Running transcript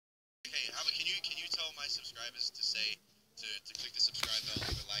you tell my subscribers to say to click the subscribe bell,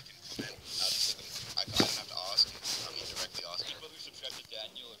 leave a like and comment? I don't have to ask. I'm indirectly asking. People who subscribe to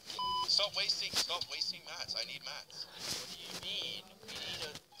Daniel are Stop wasting mats. I need mats. What do you mean? We need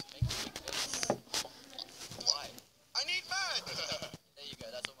to make a big base. Why? I need mats. There you go.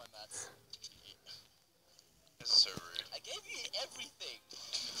 That's all my mats. This is so rude. I gave you everything.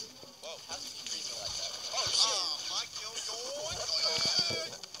 Whoa. How can you treat me like that? Oh shit! My kill.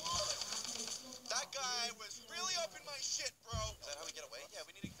 That guy was really up in my shit, bro. Is that how we get away? Yeah,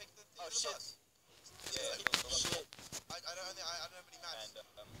 we need to take the shit. bus. Yeah, shit. I don't have any mats. And,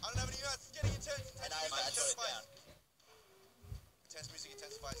 I don't have any mats. It's getting intense. And I got it down. Intense music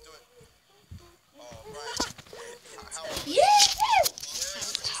intensifies. Do it. Oh, right. Yes!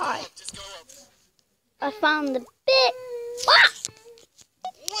 Hi. I found the bit.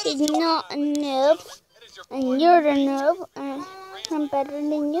 He's not a noob, and you're the noob, and I'm better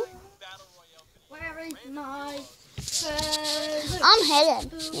than you. I'm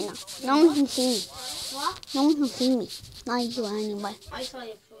hidden, you know. No one can see me. What? No one can see me. Not you anyway. I saw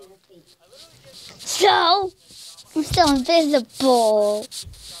you through the feet. So, I'm still invisible.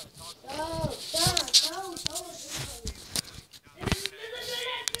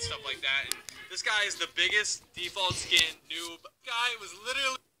 Stuff like that. And this guy is the biggest default skin noob. Guy was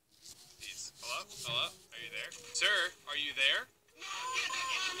literally. Jeez. Hello? Hello? Are you there? Sir, are you there?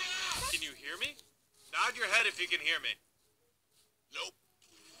 Can you hear me? Nod your head if you can hear me. Nope.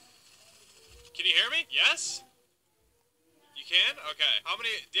 Can you hear me? Yes? You can? Okay. How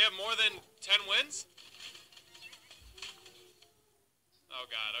many? Do you have more than 10 wins? Oh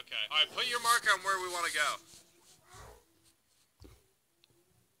god, okay. Alright, put your marker on where we want to go.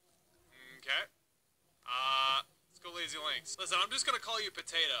 Okay. Let's go Lazy Links. Listen, I'm just gonna call you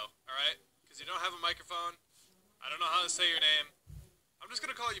Potato, alright? Because you don't have a microphone. I don't know how to say your name. I'm just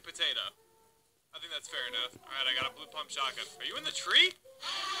gonna call you Potato. I think that's fair enough. Alright, I got a blue pump shotgun. Are you in the tree?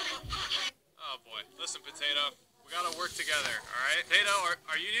 Oh boy. Listen, Potato. We gotta work together, alright? Potato,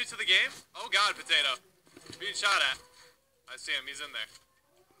 are you new to the game? Oh god, Potato. Being shot at. I see him, he's in there.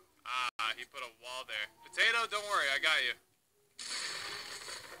 Ah, he put a wall there. Potato, don't worry, I got you.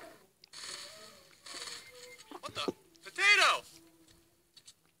 What the? Potato!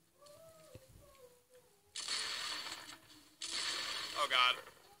 Oh god.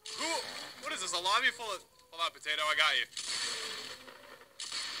 Who? What is this, a lobby full of... Hold on, Potato, I got you.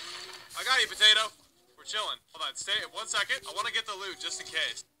 I got you, Potato. We're chilling. Hold on, stay 1 second. I want to get the loot, just in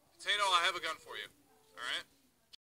case. Potato, I have a gun for you. Alright?